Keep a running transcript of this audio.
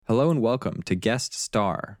Hello and welcome to Guest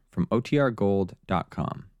Star from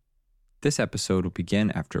OTRGold.com. This episode will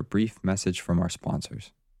begin after a brief message from our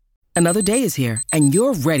sponsors. Another day is here, and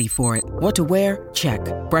you're ready for it. What to wear? Check.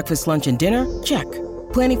 Breakfast, lunch, and dinner? Check.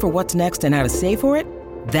 Planning for what's next and how to save for it?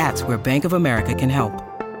 That's where Bank of America can help.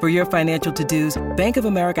 For your financial to-dos, Bank of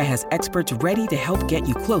America has experts ready to help get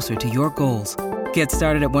you closer to your goals. Get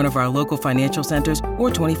started at one of our local financial centers or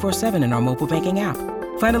 24/7 in our mobile banking app.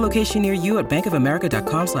 Find a location near you at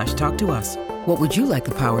bankofamerica.com/talktous. What would you like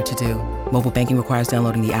the power to do? Mobile banking requires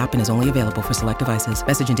downloading the app and is only available for select devices.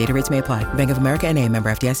 Message and data rates may apply. Bank of America N.A., member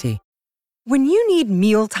FDIC. When you need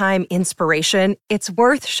mealtime inspiration, it's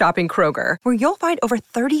worth shopping Kroger, where you'll find over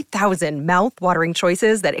 30,000 mouth-watering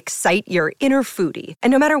choices that excite your inner foodie. And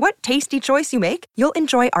no matter what tasty choice you make, you'll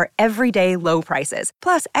enjoy our everyday low prices,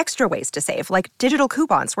 plus extra ways to save, like digital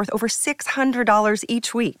coupons worth over $600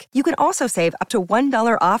 each week. You can also save up to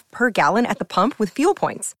 $1 off per gallon at the pump with fuel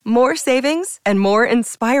points. More savings and more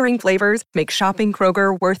inspiring flavors make shopping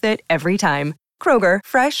Kroger worth it every time. Kroger,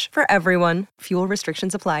 fresh for everyone. Fuel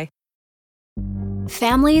restrictions apply.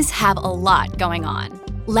 Families have a lot going on.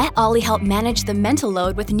 Let Ollie help manage the mental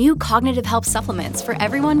load with new cognitive help supplements for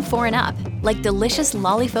everyone 4 and up, like delicious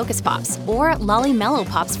Lolly Focus Pops or Lolly Mellow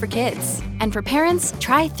Pops for kids. And for parents,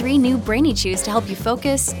 try 3 new Brainy Chews to help you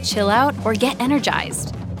focus, chill out, or get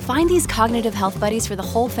energized. Find these cognitive health buddies for the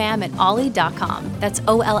whole fam at ollie.com. That's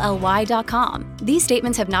OLLY.com. These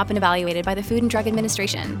statements have not been evaluated by the Food and Drug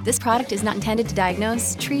Administration. This product is not intended to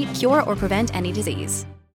diagnose, treat, cure, or prevent any disease.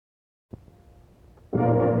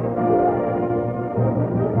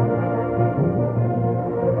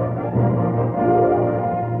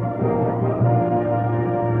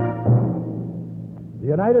 The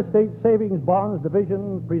United States Savings Bonds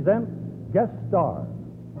Division presents Guest Star.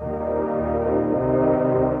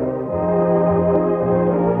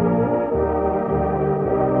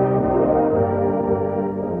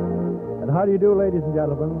 And how do you do, ladies and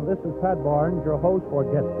gentlemen? This is Pat Barnes, your host for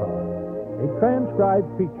Guest Star, a transcribed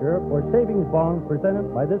feature for savings bonds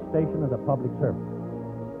presented by this station as a public service.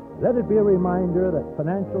 Let it be a reminder that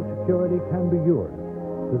financial security can be yours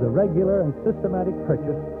through the regular and systematic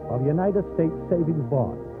purchase of United States savings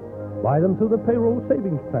bonds. Buy them through the payroll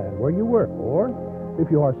savings plan where you work, or if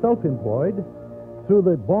you are self-employed, through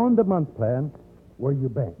the bond-a-month plan where you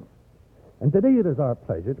bank. And today it is our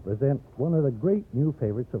pleasure to present one of the great new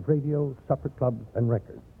favorites of radio, supper clubs, and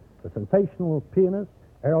records, the sensational pianist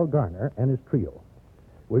Errol Garner and his trio.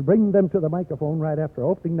 We bring them to the microphone right after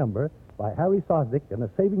opening number by Harry Sosnick and the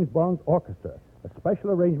Savings Bonds Orchestra, a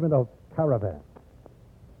special arrangement of Caravan.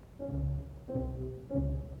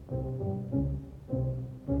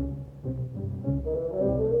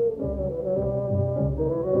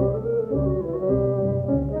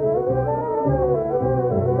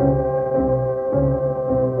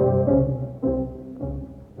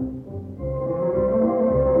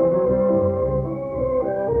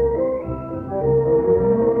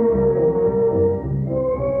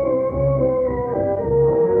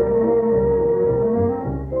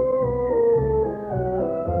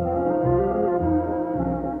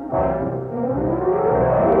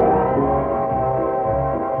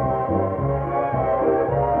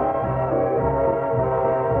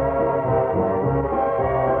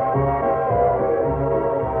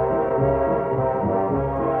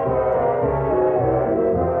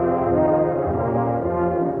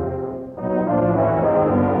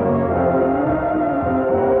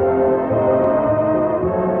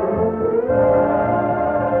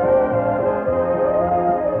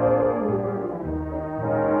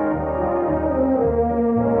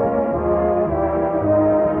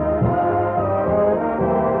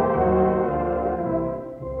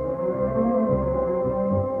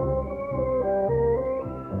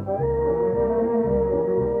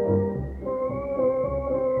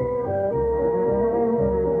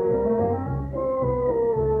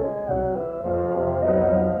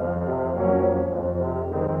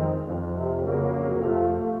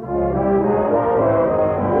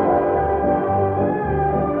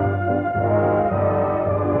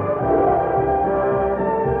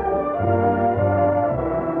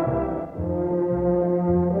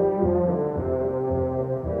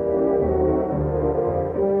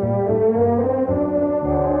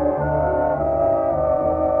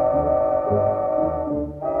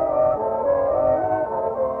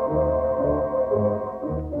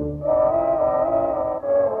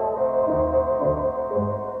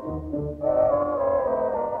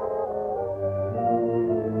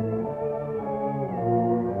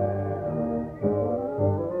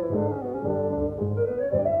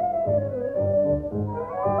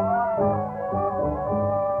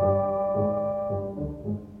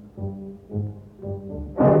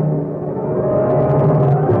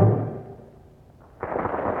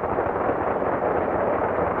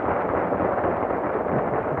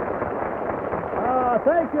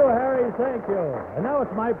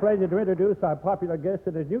 it's my pleasure to introduce our popular guest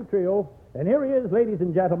in his new trio. And here he is, ladies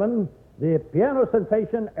and gentlemen, the piano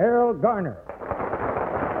sensation, Errol Garner.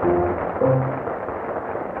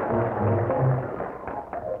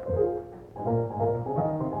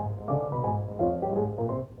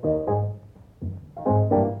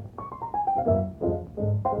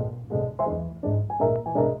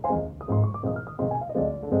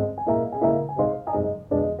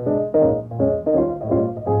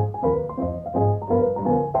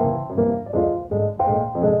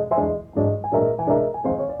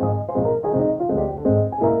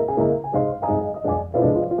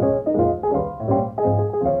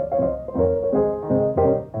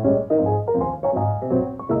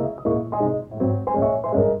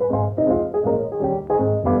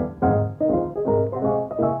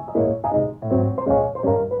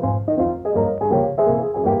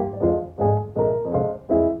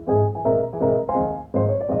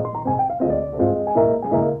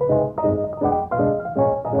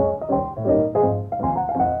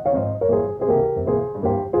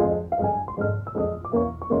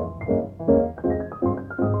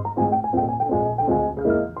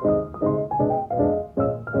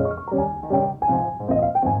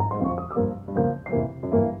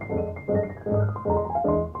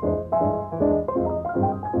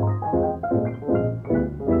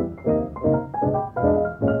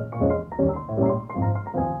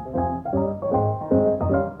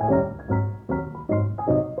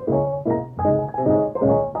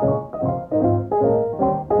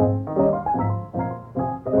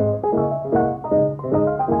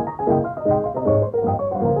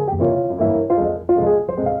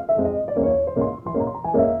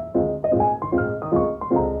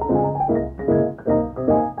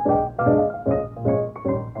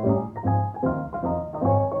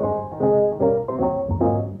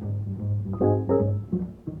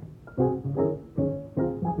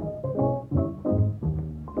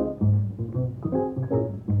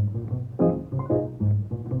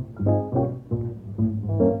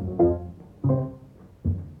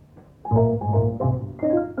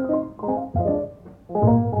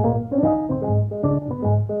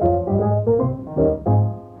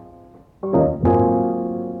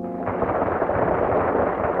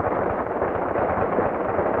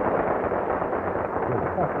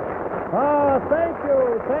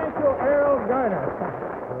 Thank you, Errol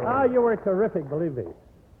Garner. You were terrific, believe me.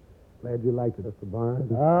 Glad you liked it, Mr. Barnes.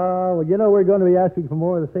 Well, you know, we're going to be asking for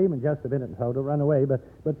more of the same in just a minute, so don't run away. But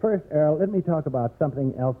first, Errol, let me talk about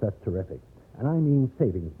something else that's terrific, and I mean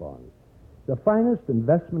savings bonds. The finest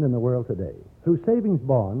investment in the world today. Through savings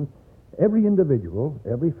bonds, every individual,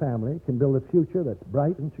 every family can build a future that's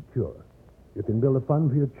bright and secure. You can build a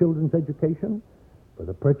fund for your children's education, for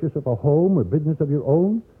the purchase of a home or business of your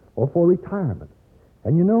own, or for retirement.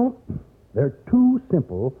 And you know, there are two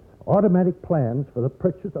simple automatic plans for the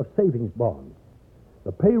purchase of savings bonds.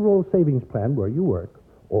 The payroll savings plan where you work,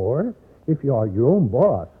 or, if you are your own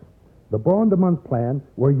boss, the bond-a-month plan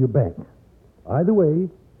where you bank. Either way,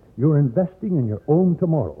 you're investing in your own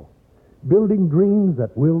tomorrow, building dreams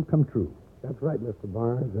that will come true. That's right, Mr.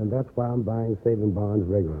 Barnes, and that's why I'm buying saving bonds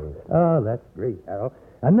regularly. Oh, that's great, Errol.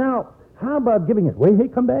 And now, how about giving it... Wait, hey,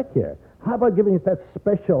 come back here. How about giving it that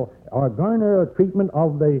special Garner treatment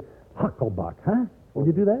of the Hucklebuck, huh? Will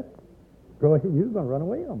you do that? Go ahead. You're going to run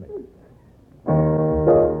away on me.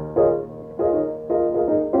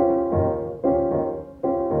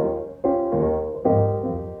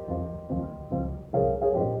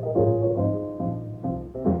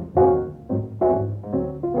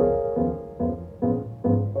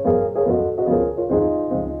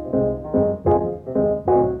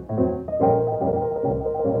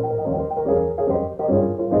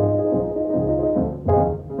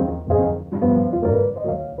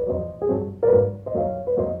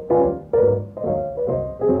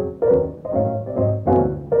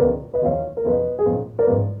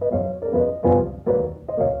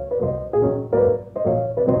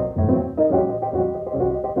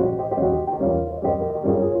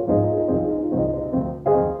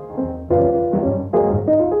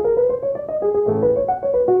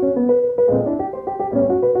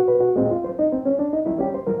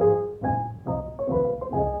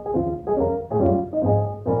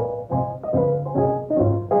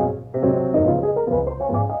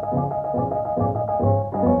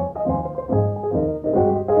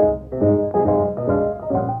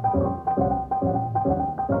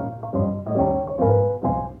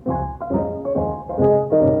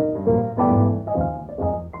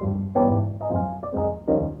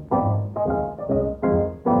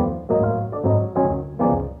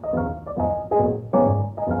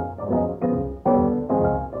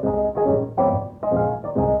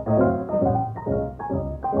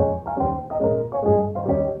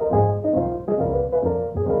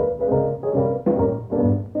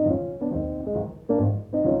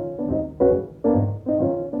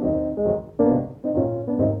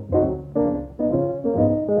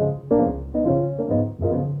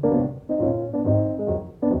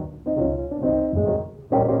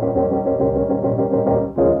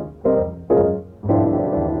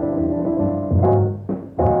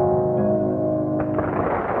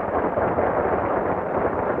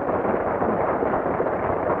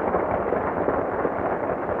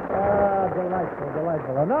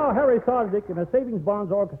 Harry Sosnick and the Savings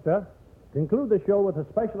Bonds Orchestra conclude the show with a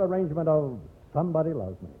special arrangement of Somebody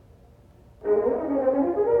Loves Me.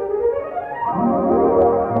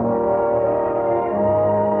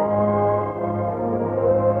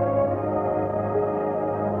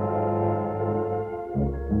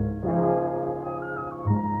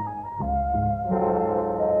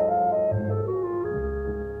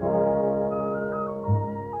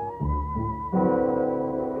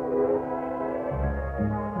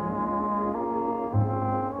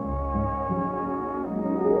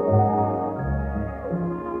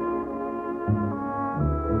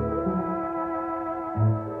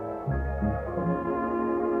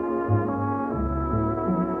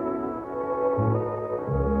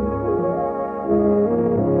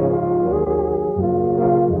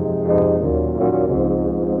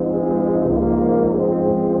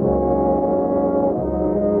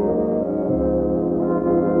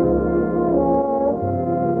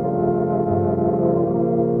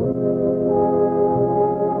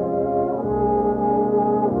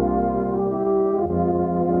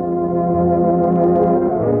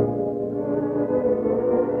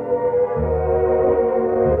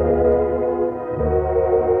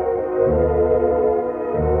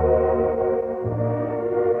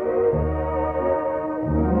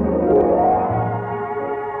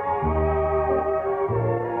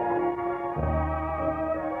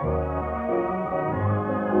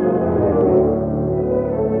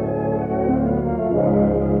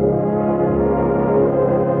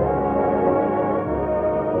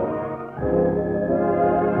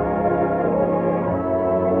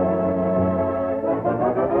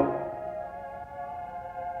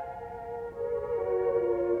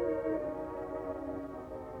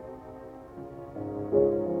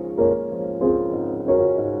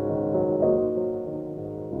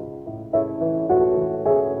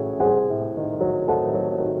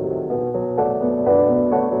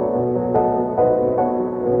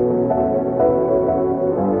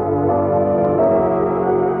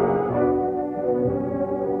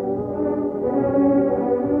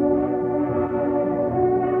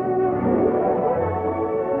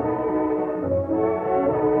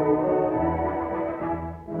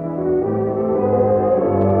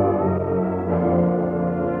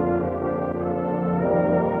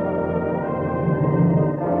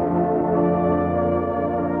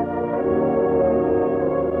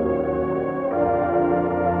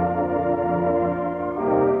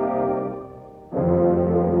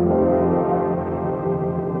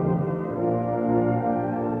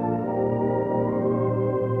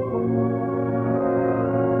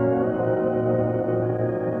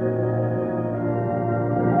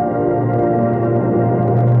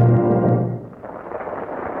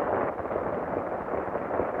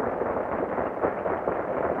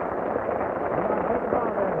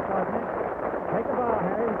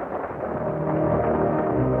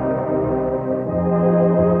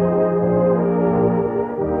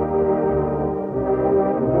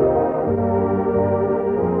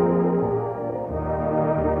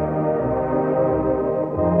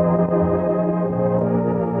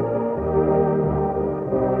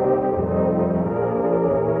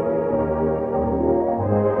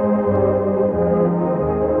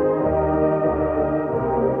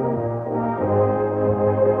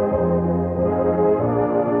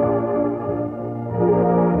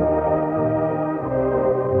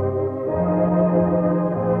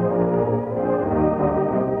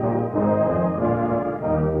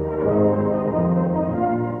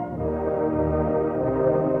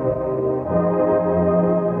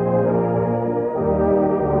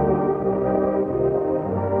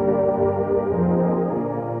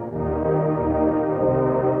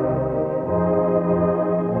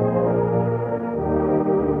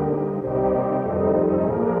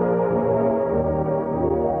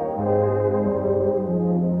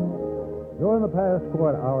 past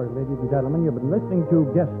 4 hours, ladies and gentlemen, you've been listening to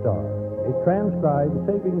Guest Star, a transcribed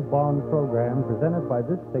savings bond program presented by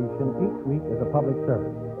this station each week as a public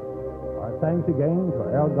service. Our thanks again to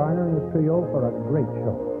Al Garner and his trio for a great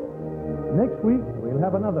show. Next week, we'll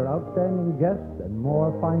have another outstanding guest and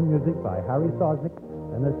more fine music by Harry Sosnick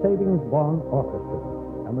and the Savings Bond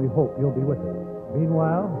Orchestra, and we hope you'll be with us.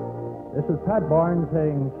 Meanwhile, this is Pat Barnes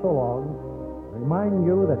saying so long, reminding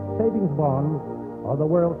you that savings bonds are the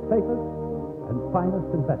world's safest and finest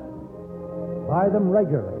investment. Buy them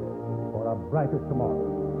regularly for a brighter tomorrow.